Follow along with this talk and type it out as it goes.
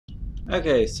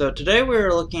Okay, so today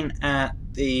we're looking at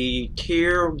the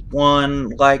Tier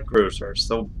 1 light cruisers,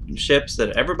 the ships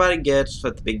that everybody gets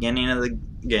at the beginning of the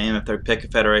game if they pick a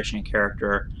Federation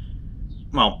character.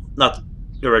 Well, not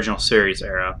the original series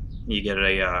era. You get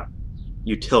a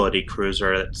utility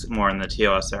cruiser that's more in the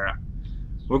TOS era.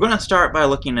 We're going to start by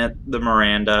looking at the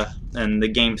Miranda and the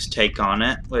game's take on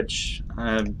it, which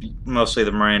mostly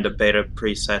the Miranda beta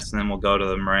presets, and then we'll go to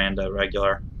the Miranda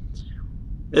regular.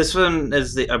 This one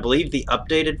is, I believe, the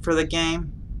updated for the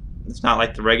game. It's not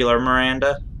like the regular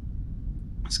Miranda.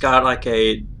 It's got like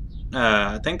I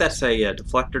think that's a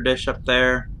deflector dish up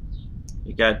there.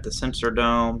 You got the sensor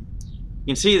dome. You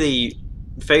can see the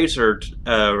phaser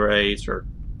rays, or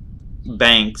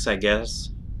banks, I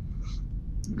guess.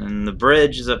 And the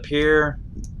bridge is up here.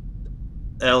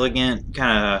 Elegant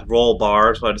kind of roll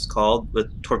bar is what it's called,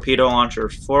 with torpedo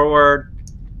launchers forward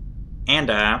and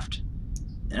aft.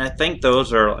 And I think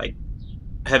those are like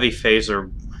heavy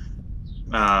phaser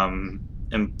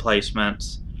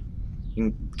emplacements. You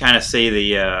can kind of see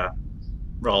the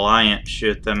Reliant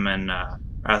shoot them in Wrath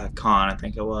of Khan, I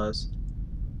think it was.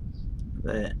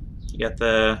 But you got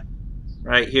the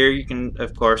right here. You can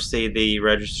of course see the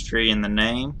registry and the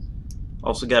name.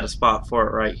 Also got a spot for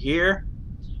it right here.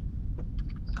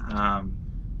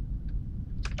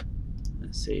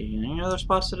 Let's see, any other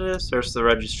spots to this? There's the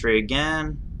registry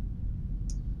again.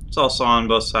 It's also on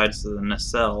both sides of the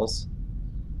nacelles.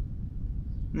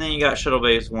 And then you got shuttle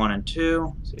bays 1 and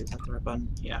 2. See, is that the right button?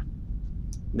 Yeah.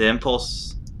 The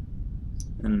impulse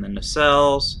and the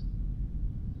nacelles.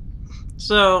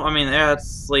 So, I mean, yeah,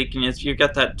 it's sleek, and you've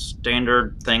got that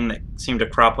standard thing that seemed to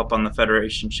crop up on the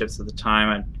Federation ships at the time.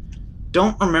 I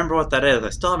don't remember what that is.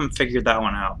 I still haven't figured that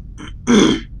one out.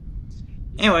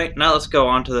 Anyway, now let's go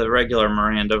on to the regular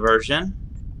Miranda version.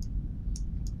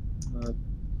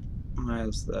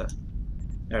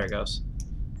 There it goes.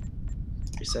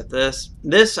 Reset this.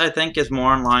 This, I think, is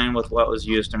more in line with what was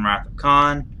used in Wrath of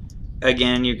Khan.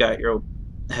 Again, you got your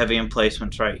heavy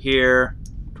emplacements right here.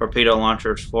 Torpedo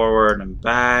launchers forward and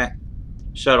back.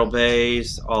 Shuttle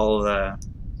bays. All of the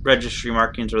registry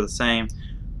markings are the same.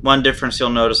 One difference you'll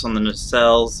notice on the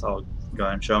nacelles, I'll go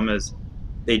ahead and show them, is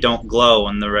they don't glow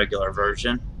in the regular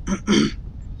version.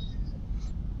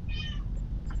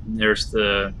 There's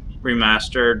the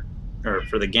remastered, or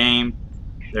for the game.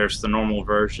 There's the normal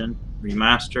version,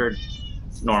 remastered,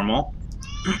 normal.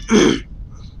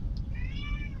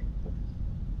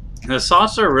 The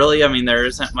saucer, really, I mean, there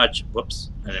isn't much. Whoops,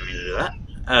 I didn't mean to do that.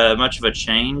 Much of a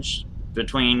change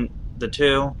between the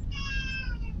two.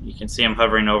 You can see I'm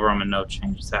hovering over them and no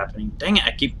change is happening. Dang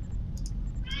it!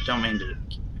 Don't mean to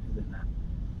keep doing that.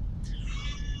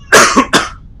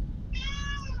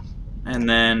 And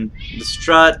then the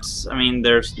struts. I mean,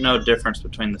 there's no difference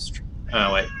between the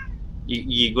wait.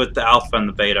 You with the alpha and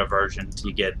the beta versions,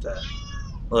 you get the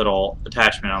little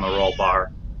attachment on the roll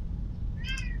bar.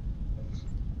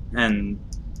 And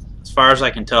as far as I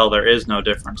can tell, there is no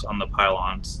difference on the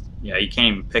pylons. Yeah, you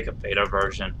can't even pick a beta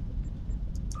version.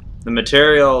 The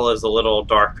material is a little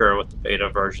darker with the beta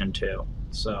version too.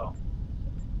 So,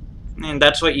 and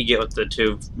that's what you get with the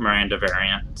two Miranda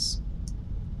variants.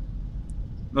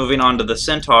 Moving on to the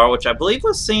Centaur, which I believe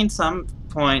was seen some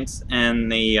points in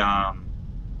the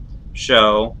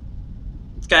show.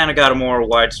 It's kind of got a more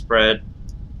widespread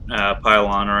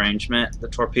pylon arrangement. The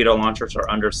torpedo launchers are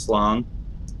underslung,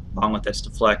 along with its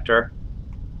deflector.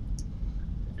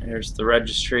 There's the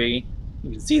registry.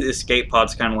 You can see the escape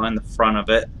pods kind of line the front of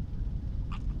it.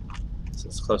 So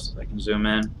as close as I can zoom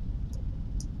in.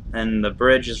 And the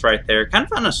bridge is right there. Kind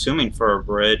of unassuming for a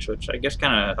bridge, which I guess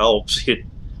kind of helps. You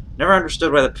never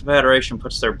understood why the Federation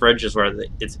puts their bridges where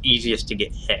it's easiest to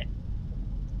get hit.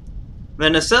 The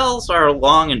nacelles are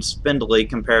long and spindly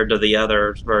compared to the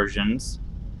other versions.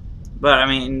 But, I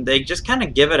mean, they just kind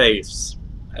of give it a...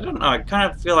 I don't know, I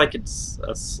kind of feel like it's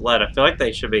a sled. I feel like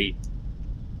they should be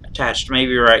attached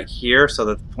maybe right here, so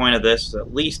that the point of this is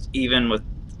at least even with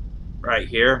right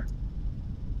here.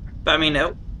 But I mean,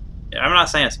 I'm not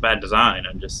saying it's bad design,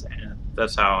 I'm just saying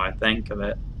that's how I think of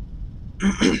it.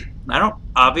 I don't,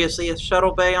 obviously a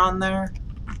shuttle bay on there,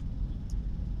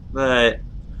 but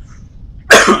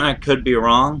I could be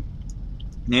wrong.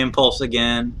 The impulse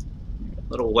again.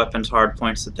 Little weapons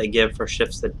hardpoints that they give for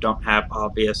ships that don't have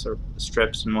obvious or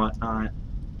strips and whatnot,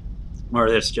 or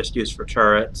it's just used for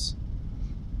turrets.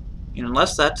 You know,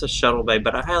 unless that's a shuttle bay,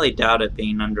 but I highly doubt it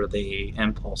being under the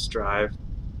impulse drive.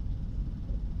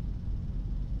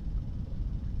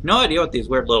 No idea what these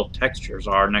weird little textures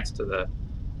are next to the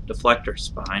deflector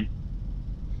spine.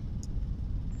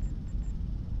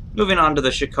 Moving on to the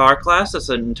ShiKar-Class, it's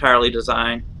entirely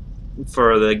designed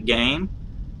for the game.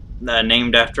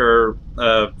 Named after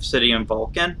Obsidian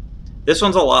Vulcan. This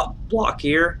one's a lot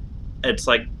blockier. It's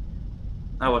like,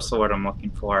 oh, what's the word I'm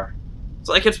looking for? It's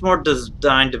like it's more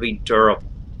designed to be durable.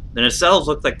 The nacelles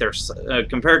look like they're,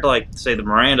 compared to, like, say, the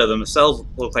Miranda, the nacelles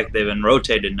look like they've been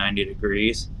rotated 90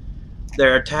 degrees.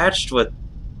 They're attached with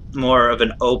more of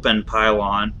an open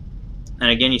pylon. And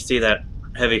again, you see that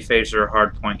heavy phaser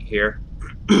hard point here.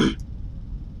 And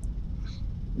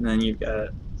then you've got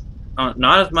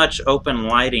not as much open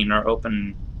lighting or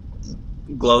open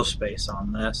glow space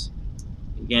on this.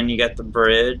 Again, you got the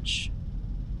bridge.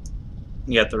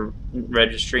 You got the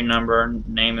registry number,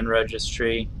 name and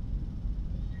registry.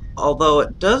 Although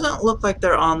it doesn't look like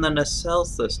they're on the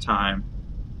nacelles this time.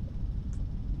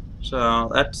 So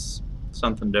that's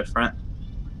something different.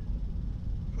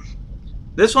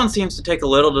 This one seems to take a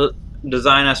little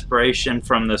design inspiration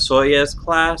from the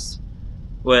Soyuz-Class,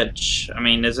 which, I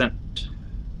mean,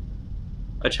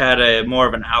 which had a more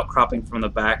of an outcropping from the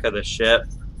back of the ship.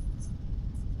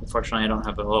 Unfortunately, I don't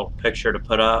have a little picture to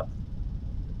put up.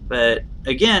 But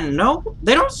again, no,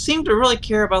 they don't seem to really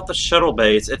care about the shuttle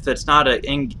bays if it's not an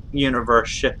in-universe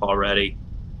ship already.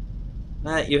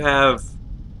 You have,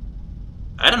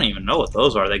 I don't even know what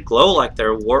those are. They glow like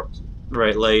they're warp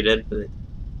related, but it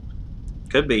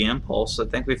could be impulse. I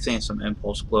think we've seen some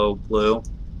impulse glow blue.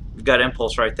 We've got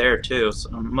impulse right there too. So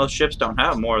most ships don't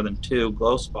have more than 2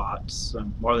 glow spots, so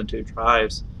more than 2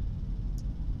 drives.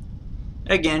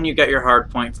 Again, you got your hard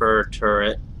point for a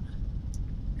turret.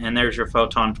 And there's your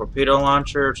photon torpedo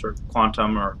launchers, or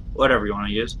quantum, or whatever you want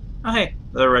to use. Oh, hey,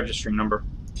 the registry number.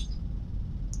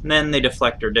 And then the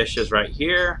deflector dishes right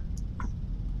here.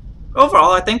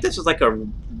 Overall, I think this is like a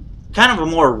kind of a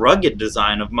more rugged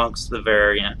design amongst the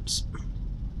variants.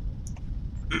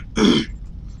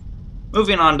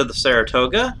 Moving on to the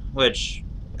Saratoga, which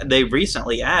they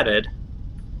recently added.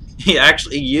 He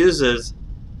actually uses,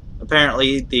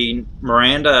 apparently, the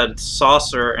Miranda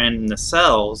saucer and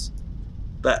nacelles,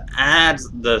 but adds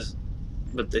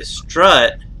with the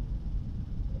strut,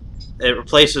 it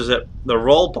replaces the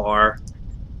roll bar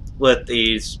with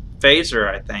these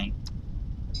phaser, I think,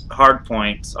 hard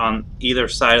points on either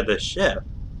side of the ship,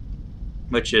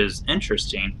 which is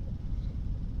interesting.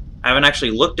 I haven't actually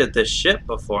looked at this ship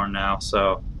before now,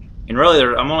 so, and really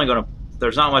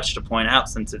there's not much to point out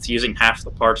since it's using half the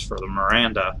parts for the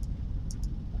Miranda.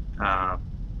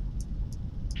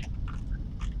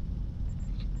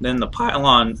 Then the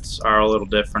pylons are a little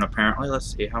different, apparently.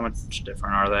 Let's see, how much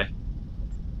different are they?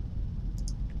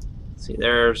 Let's see,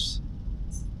 there's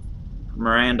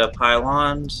Miranda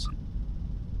pylons.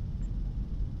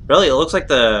 Really, it looks like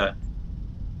the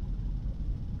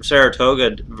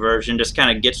Saratoga version just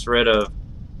kind of gets rid of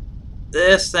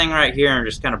this thing right here and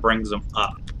just kind of brings them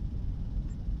up.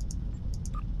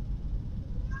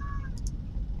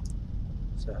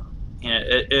 So,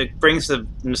 it brings the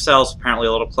nacelles apparently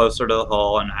a little closer to the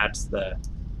hull and adds the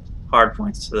hard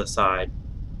points to the side.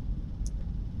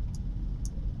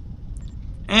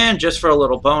 And just for a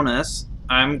little bonus,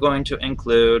 I'm going to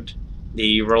include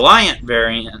the Reliant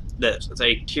variant that's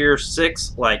a Tier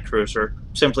 6 light cruiser,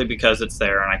 simply because it's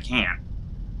there and I can.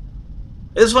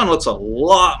 This one looks a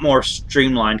lot more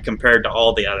streamlined compared to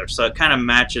all the others, so it kind of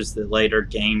matches the later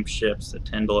game ships that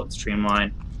tend to look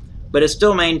streamlined. But it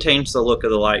still maintains the look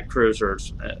of the light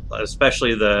cruisers,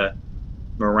 especially the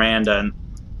Miranda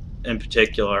in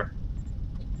particular.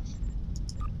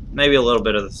 Maybe a little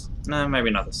bit of this, no, maybe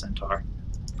not the Centaur.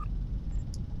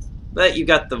 But you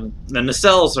got the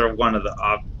nacelles are one of the,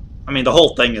 I mean, the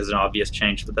whole thing is an obvious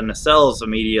change, but the nacelles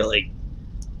immediately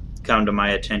come to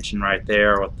my attention right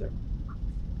there. With their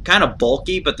kind of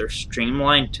bulky, but they're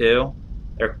streamlined too.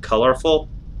 They're colorful.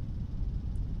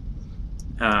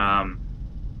 And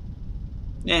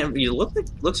you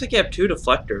looks like you have 2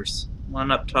 deflectors,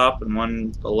 one up top and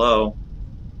one below.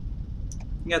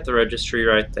 You got the registry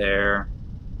right there.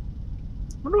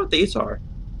 I wonder what these are.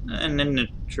 An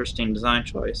interesting design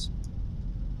choice.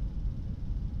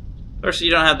 Of course,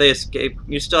 you don't have the escape.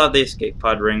 You still have the escape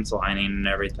pod rings lining and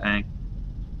everything.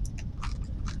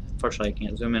 Unfortunately, I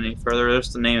can't zoom in any further.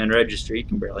 There's the name and registry. You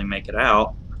can barely make it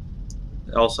out.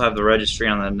 They also have the registry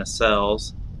on the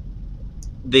nacelles.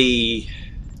 The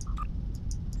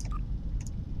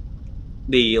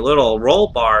little roll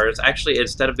bars actually,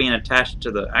 instead of being attached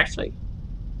to the, actually,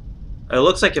 it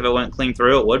looks like if it went clean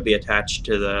through, it would be attached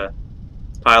to the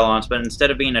pylons, but instead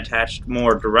of being attached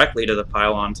more directly to the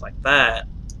pylons like that,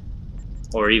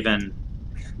 or even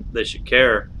the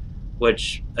ShiKar,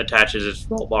 which attaches its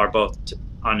roll bar both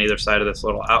on either side of this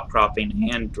little outcropping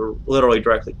and literally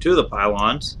directly to the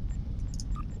pylons,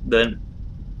 then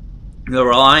the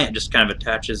Reliant just kind of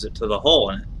attaches it to the hull,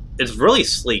 and it's really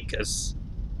sleek.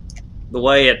 the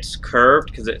way it's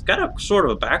curved, because it's got a sort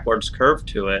of a backwards curve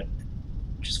to it.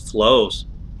 It just flows.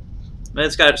 But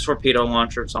it's got torpedo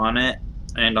launchers on it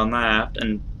and on that,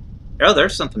 and oh,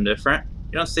 there's something different.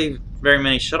 You don't see very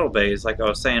many shuttle bays, like I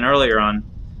was saying earlier on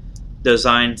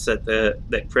designs that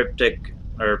that Cryptic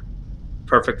or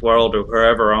Perfect World or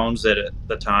whoever owns it at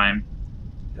the time.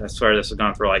 I swear this has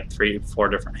gone through like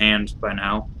 3-4 different hands by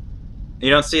now. You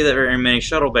don't see that very many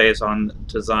shuttle bays on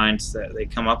designs that they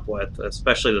come up with,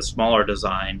 especially the smaller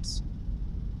designs.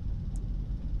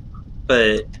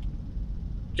 But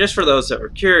just for those that were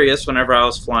curious, whenever I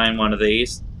was flying one of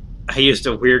these, I used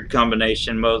a weird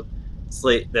combination.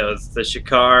 Mostly there was the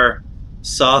ShiKar,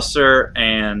 saucer,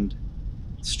 and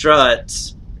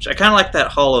struts, which I kind of like that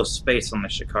hollow space on the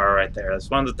ShiKar right there.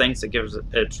 That's one of the things that gives it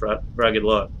its rugged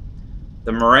look.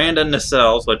 The Miranda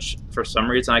nacelles, which for some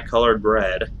reason I colored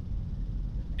red,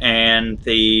 and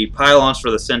the pylons for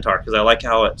the Centaur, because I like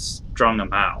how it strung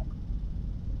them out.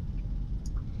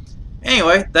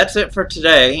 Anyway, that's it for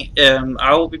today.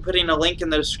 I will be putting a link in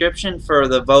the description for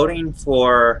the voting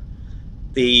for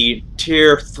the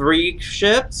Tier 3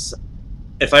 ships.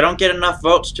 If I don't get enough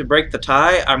votes to break the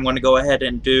tie, I'm going to go ahead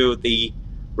and do the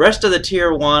rest of the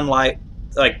Tier 1, like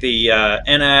the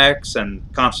NX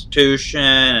and Constitution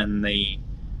and the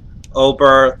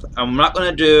Oberth. I'm not going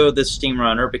to do the Steam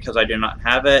Runner because I do not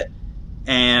have it,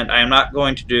 and I'm not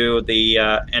going to do the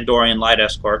Andorian Light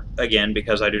Escort again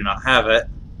because I do not have it.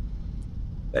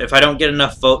 But if I don't get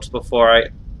enough votes before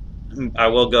I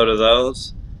will go to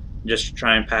those, just to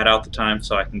try and pad out the time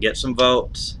so I can get some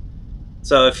votes.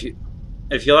 So if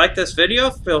you like this video,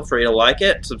 feel free to like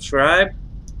it, subscribe,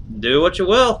 do what you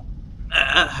will.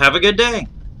 Have a good day.